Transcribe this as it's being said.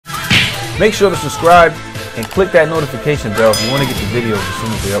Make sure to subscribe and click that notification bell if you want to get the videos as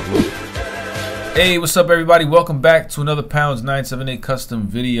soon as they upload. Hey, what's up everybody? Welcome back to another Pounds 978 custom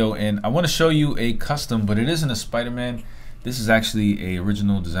video, and I want to show you a custom, but it isn't a Spider-Man. This is actually a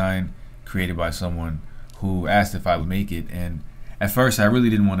original design created by someone who asked if I would make it, and at first I really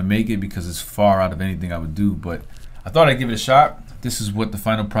didn't want to make it because it's far out of anything I would do, but I thought I'd give it a shot. This is what the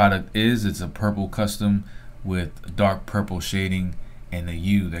final product is. It's a purple custom with dark purple shading and a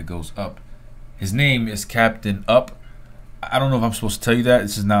U that goes up. His name is Captain Up. I don't know if I'm supposed to tell you that.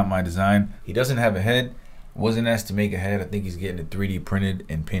 This is not my design. He doesn't have a head. Wasn't asked to make a head. I think he's getting it 3D printed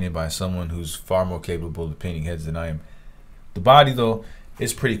and painted by someone who's far more capable of painting heads than I am. The body though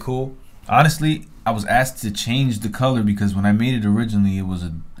is pretty cool. Honestly, I was asked to change the color because when I made it originally it was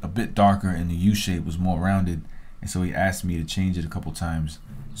a bit darker and the U shape was more rounded, and so he asked me to change it a couple times.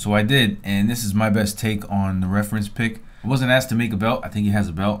 So I did, and this is my best take on the reference pic. I wasn't asked to make a belt. I think he has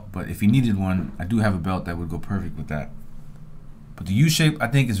a belt, but if he needed one, I do have a belt that would go perfect with that. But the U shape I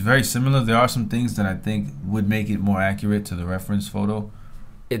think is very similar. There are some things that I think would make it more accurate to the reference photo.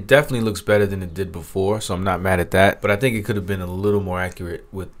 It definitely looks better than it did before, so I'm not mad at that, but I think it could have been a little more accurate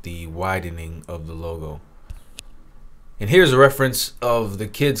with the widening of the logo. And here's a reference of the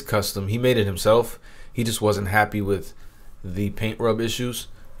kid's custom. He made it himself. He just wasn't happy with the paint rub issues,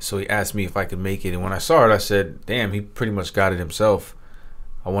 so he asked me if I could make it, and when I saw it I said, damn, he pretty much got it himself.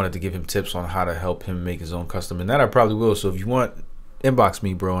 I wanted to give him tips on how to help him make his own custom, and that I probably will. So if you want, inbox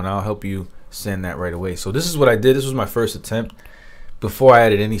me, bro, and I'll help you send that right away. So this is what I did. This was my first attempt. Before I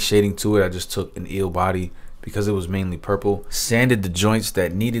added any shading to it, I just took an eel body because it was mainly purple, sanded the joints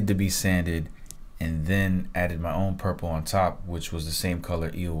that needed to be sanded, and then added my own purple on top, which was the same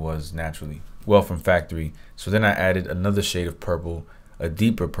color eel was naturally, well, from factory. So then I added another shade of purple, a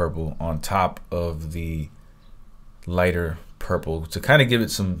deeper purple, on top of the lighter purple to kind of give it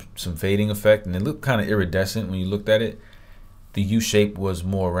some fading effect, and it looked kind of iridescent when you looked at it. The U shape was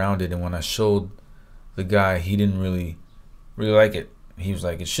more rounded, and when I showed the guy, he didn't really like it. He was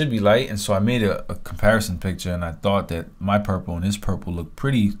like, it should be light, and so I made a comparison picture, and I thought that my purple and his purple looked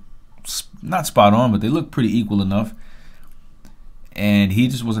pretty, not spot on, but they looked pretty equal enough, and he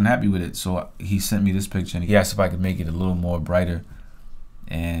just wasn't happy with it. So he sent me this picture and he asked if I could make it a little more brighter,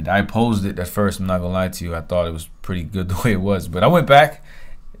 and I opposed it at first. I'm not gonna lie to you, I thought it was pretty good the way it was, but I went back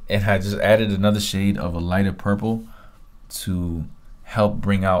and I just added another shade of a lighter purple to help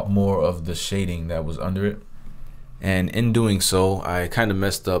bring out more of the shading that was under it. And in doing so, I kind of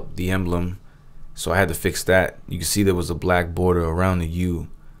messed up the emblem, so I had to fix that. You can see there was a black border around the U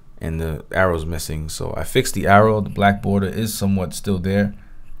and the arrow's missing, so I fixed the arrow. The black border is somewhat still there,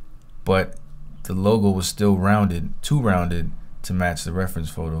 but the logo was still rounded, too rounded to match the reference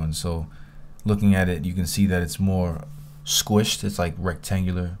photo, and so looking at it you can see that it's more squished. It's like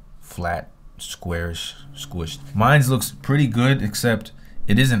rectangular, flat, squarish, squished. Mine looks pretty good, except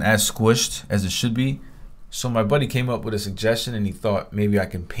it isn't as squished as it should be. So my buddy came up with a suggestion, and he thought maybe I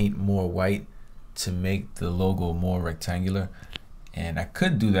can paint more white to make the logo more rectangular, and I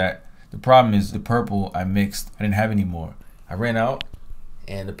could do that. The problem is the purple I mixed, I didn't have any more. I ran out,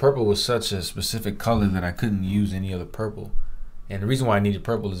 and the purple was such a specific color that I couldn't use any other purple. And the reason why I needed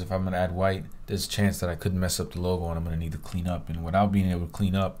purple is if I'm gonna add white, there's a chance that I could mess up the logo and I'm gonna need to clean up, and without being able to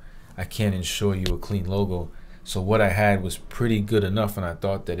clean up, I can't ensure you a clean logo. So what I had was pretty good enough, and I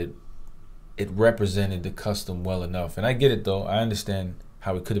thought that it represented the custom well enough. And I get it though, I understand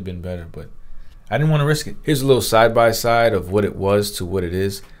how it could have been better, but I didn't want to risk it. Here's a little side-by-side of what it was to what it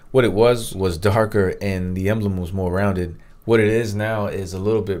is. What it was darker and the emblem was more rounded. What it is now is a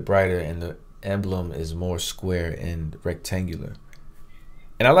little bit brighter and the emblem is more square and rectangular.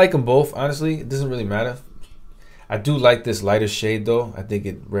 And I like them both, honestly. It doesn't really matter. I do like this lighter shade though. I think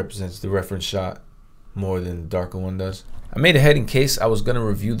it represents the reference shot more than the darker one does. I made a head in case I was gonna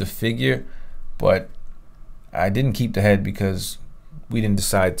review the figure, but I didn't keep the head because we didn't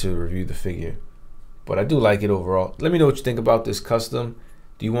decide to review the figure. But I do like it overall. Let me know what you think about this custom.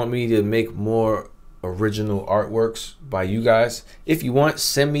 Do you want me to make more original artworks by you guys? If you want,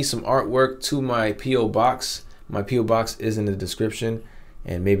 send me some artwork to my P.O. box. My P.O. box is in the description,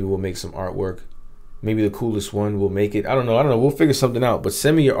 and maybe we'll make some artwork. Maybe the coolest one will make it. I don't know. We'll figure something out. But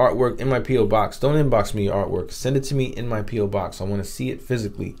send me your artwork in my P.O. box. Don't inbox me your artwork. Send it to me in my P.O. box. I want to see it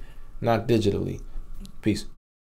physically, not digitally. Peace.